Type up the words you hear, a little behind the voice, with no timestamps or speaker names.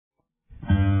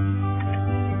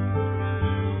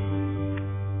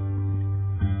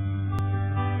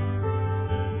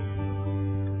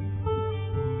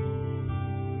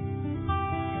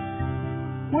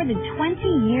More than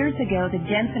 20 years ago, the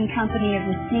Jensen Company of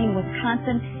Racine,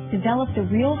 Wisconsin, developed the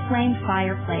Real Flame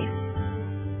Fireplace.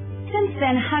 Since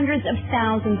then, hundreds of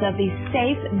thousands of these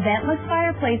safe, ventless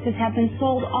fireplaces have been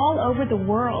sold all over the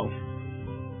world.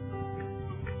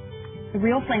 The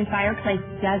Real Flame Fireplace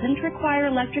doesn't require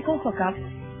electrical hookups,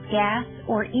 gas,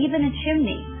 or even a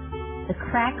chimney. The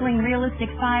crackling,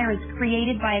 realistic fire is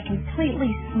created by a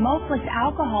completely smokeless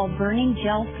alcohol-burning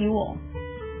gel fuel.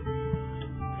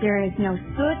 There is no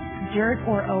soot, dirt,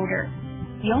 or odor.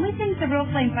 The only things the Real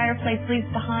Flame Fireplace leaves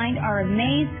behind are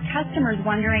amazed customers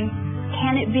wondering,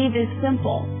 can it be this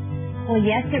simple? Well,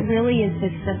 yes, it really is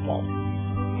this simple.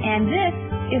 And this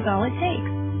is all it takes.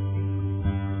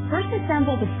 First,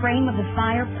 assemble the frame of the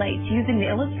fireplace using the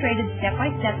illustrated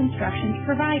step-by-step instructions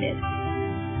provided.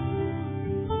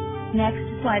 Next,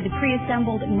 slide the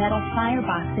pre-assembled metal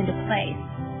firebox into place.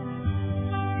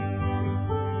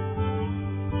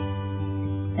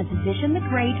 And position the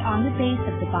grate on the base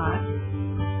of the box.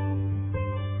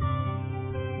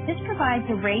 This provides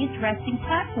a raised resting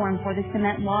platform for the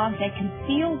cement log that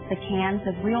conceals the cans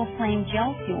of Real Flame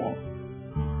gel fuel.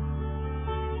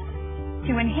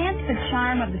 To enhance the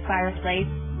charm of the fireplace,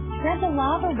 spread the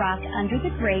lava rock under the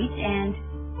grate and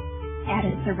add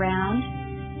a surround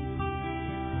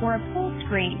or a pull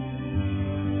screen.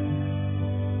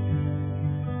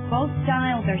 Both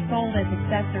styles are sold as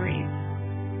accessories.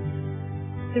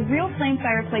 The Real Flame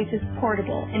Fireplace is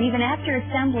portable, and even after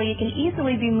assembly, it can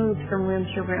easily be moved from room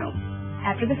to room.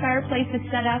 After the fireplace is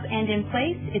set up and in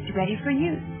place, it's ready for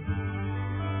use.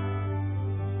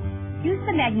 Use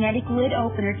the magnetic lid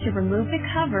opener to remove the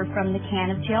cover from the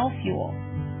can of gel fuel.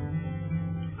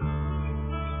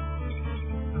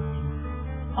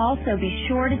 Also, be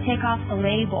sure to take off the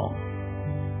label.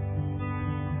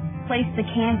 Place the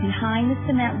can behind the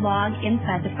cement log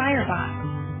inside the firebox.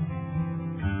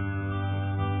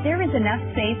 There is enough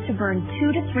space to burn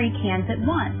 2 to 3 cans at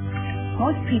once.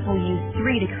 Most people use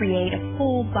 3 to create a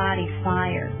full-body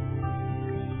fire.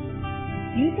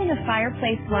 Using a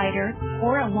fireplace lighter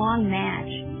or a long match,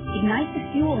 ignite the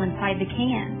fuel inside the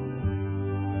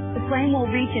can. The flame will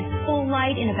reach its full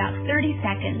light in about 30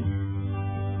 seconds.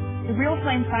 The Real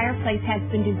Flame Fireplace has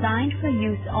been designed for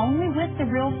use only with the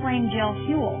Real Flame gel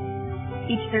fuel.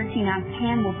 Each 13-ounce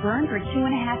can will burn for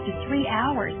 2.5 to 3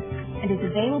 hours and is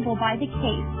available by the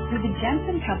case through the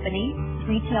Jensen Company,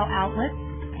 retail outlets,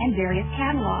 and various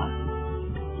catalogs.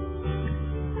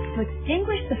 To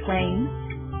extinguish the flame,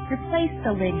 replace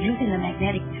the lid using the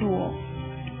magnetic tool.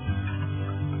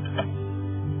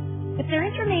 If there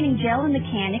is remaining gel in the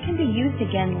can, it can be used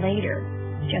again later.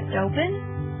 Just open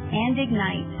and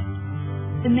ignite.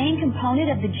 The main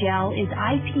component of the gel is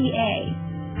IPA,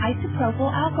 isopropyl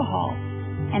alcohol,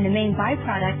 and the main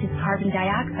byproduct is carbon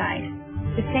dioxide,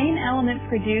 the same element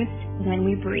produced when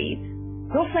we breathe.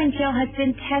 Real Flame gel has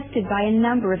been tested by a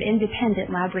number of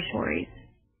independent laboratories.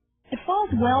 It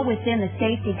falls well within the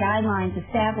safety guidelines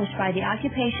established by the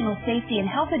Occupational Safety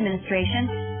and Health Administration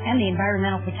and the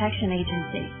Environmental Protection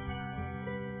Agency.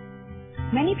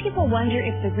 Many people wonder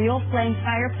if the Real Flame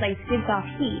Fireplace gives off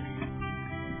heat.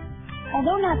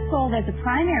 Although not sold as a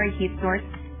primary heat source,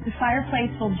 the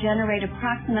fireplace will generate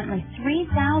approximately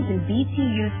 3,000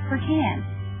 BTUs per can,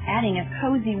 adding a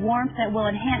cozy warmth that will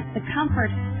enhance the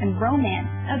comfort and romance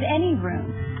of any room.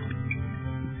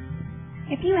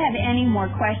 If you have any more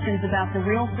questions about the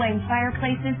Real Flame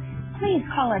Fireplaces, please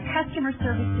call our customer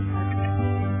service department.